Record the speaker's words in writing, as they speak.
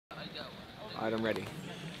right, I'm ready.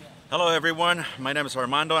 Hello everyone, my name is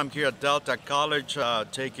Armando. I'm here at Delta College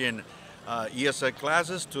taking ESL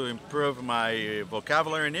classes to improve my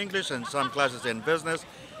vocabulary in English and some classes in business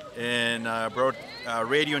in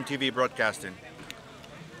radio and TV broadcasting.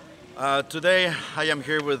 Today I am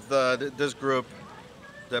here with this group,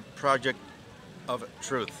 the Project of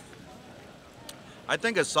Truth. I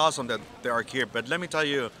think it's awesome that they are here, but let me tell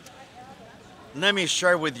you, let me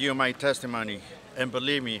share with you my testimony. And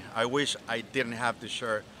believe me, I wish I didn't have to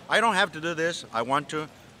share. I don't have to do this, I want to,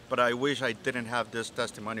 but I wish I didn't have this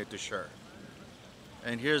testimony to share.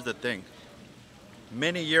 And here's the thing.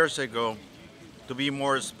 Many years ago, to be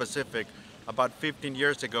more specific, about 15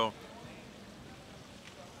 years ago,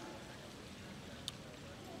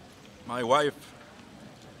 my wife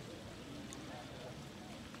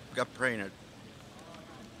got pregnant.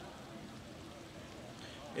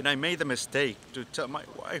 And I made the mistake to tell my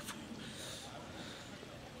wife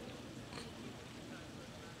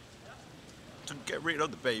to get rid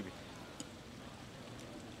of the baby.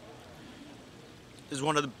 It's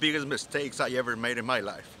one of the biggest mistakes I ever made in my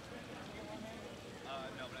life.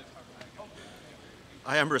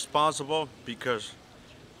 I am responsible because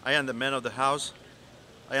I am the man of the house,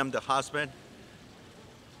 I am the husband,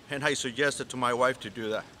 and I suggested to my wife to do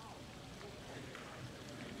that.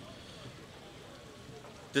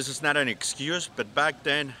 This is not an excuse, but back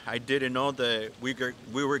then I didn't know that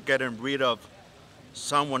we were getting rid of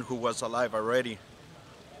someone who was alive already.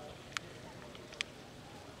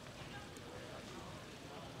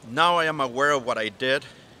 Now I am aware of what I did,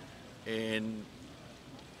 and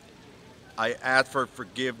I ask for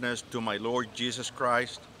forgiveness to my Lord Jesus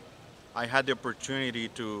Christ. I had the opportunity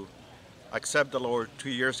to accept the Lord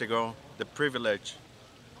 2 years ago, the privilege,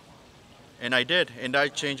 and I did, and I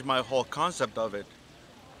changed my whole concept of it.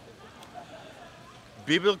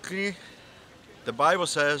 Biblically, the Bible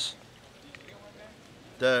says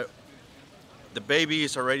that the baby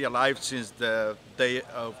is already alive since the day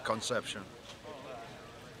of conception.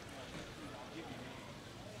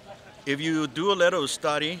 If you do a little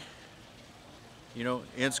study,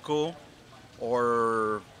 in school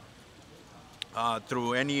or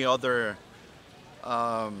through any other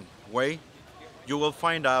way, you will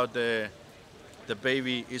find out that the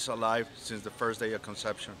baby is alive since the first day of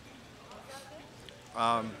conception.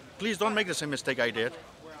 Please don't make the same mistake I did.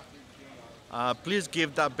 Please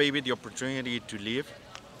give that baby the opportunity to live.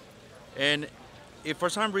 And if for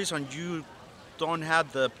some reason you don't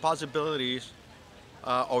have the possibilities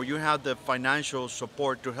or you have the financial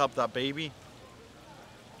support to help that baby,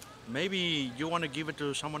 maybe you want to give it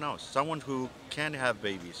to someone else, someone who can have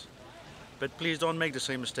babies. But please don't make the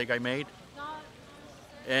same mistake I made.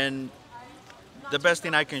 And the best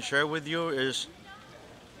thing I can share with you is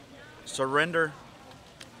surrender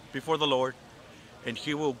before the Lord, and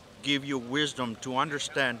He will give you wisdom to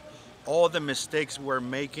understand all the mistakes we're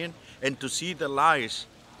making and to see the lies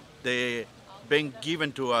that been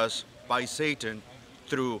given to us by Satan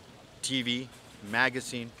through TV,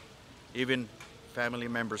 magazine, even family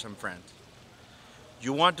members and friends.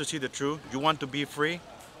 You want to see the truth, you want to be free,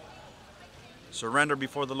 surrender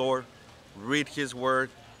before the Lord, read His Word,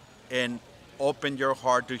 and open your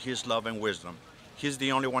heart to His love and wisdom. He's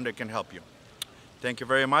the only one that can help you. Thank you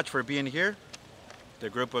very much for being here, the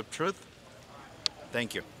Group of Truth.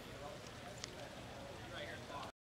 Thank you.